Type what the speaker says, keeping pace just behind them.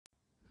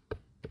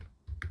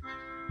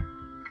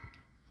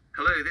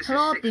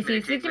Hello, this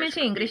is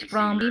Signature English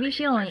from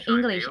BBC Learn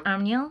English.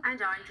 I'm Neil.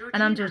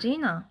 And I'm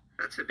Georgina.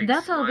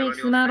 That's a big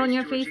smile on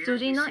your face,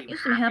 Georgina. You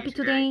seem happy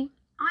today.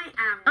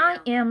 I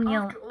am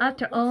Neil.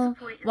 After all,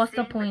 what's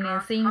the point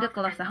in seeing the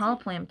glass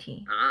half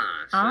empty?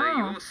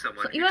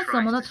 So you're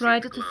someone who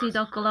tries to see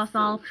the glass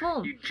half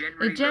full.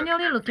 You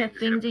genuinely look at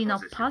things in a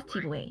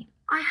positive way.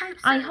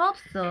 I hope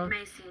so.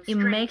 It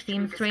may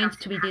seem strange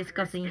to be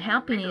discussing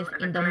happiness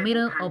in the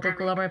middle of a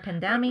global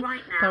pandemic,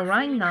 but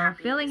right now,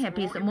 feeling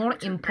happy is more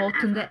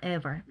important than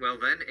ever. Well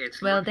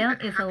then,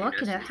 it's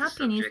lucky that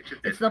happiness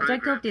is the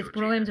subject of this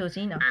program,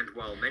 Georgina.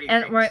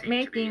 And what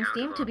makes things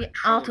seem to be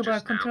out of our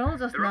control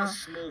just now,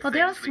 but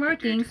there are small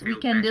things we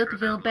can do to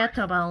feel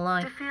better about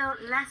life,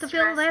 to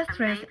feel less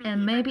stressed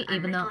and maybe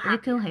even a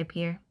little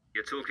happier.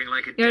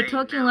 You're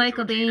talking like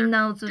a day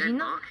now,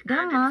 Georgina.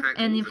 Denmark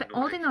and in fact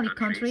ordinary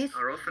countries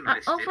are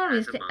often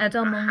listed as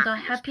among the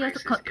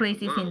happiest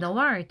places in the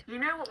world. You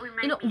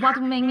know what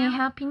would make me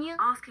happy?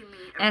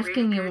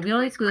 Asking you a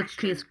really good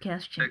quiz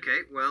question.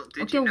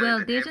 Did you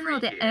know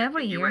that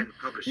every year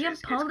UN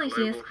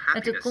publishes a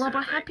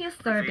global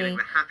happiest survey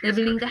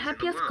revealing the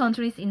happiest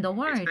countries in the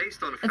world?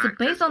 It's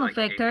based on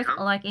factors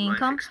like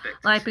income,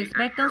 life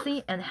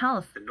expectancy, and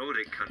health.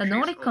 The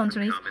Nordic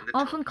countries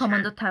often come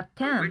on the top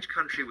 10.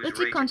 Which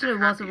country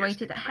was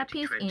rated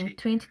happiest in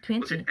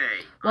 2020?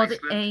 Was it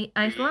A.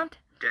 Iceland,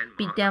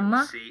 B.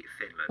 Denmark,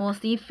 or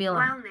C.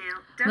 Finland?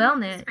 Well,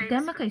 Neil,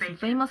 Denmark is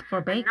famous for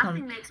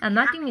bacon, and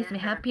nothing makes me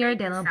happier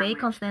than a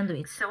bacon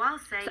sandwich. So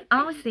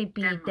I'll say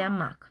B.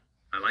 Denmark.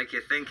 I like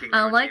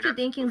your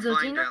thinking,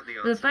 Georgina.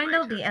 We'll find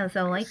out the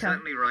answer later.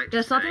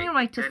 You're certainly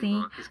right to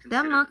say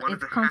Denmark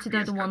is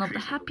considered one of the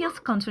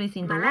happiest countries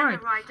in the world.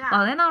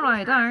 Malena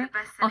Ryder,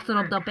 author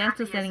of the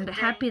best-selling The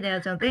Happy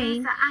Days a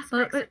Day,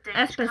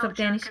 aspects of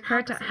Danish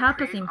culture help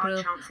us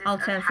improve our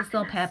chances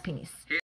of happiness.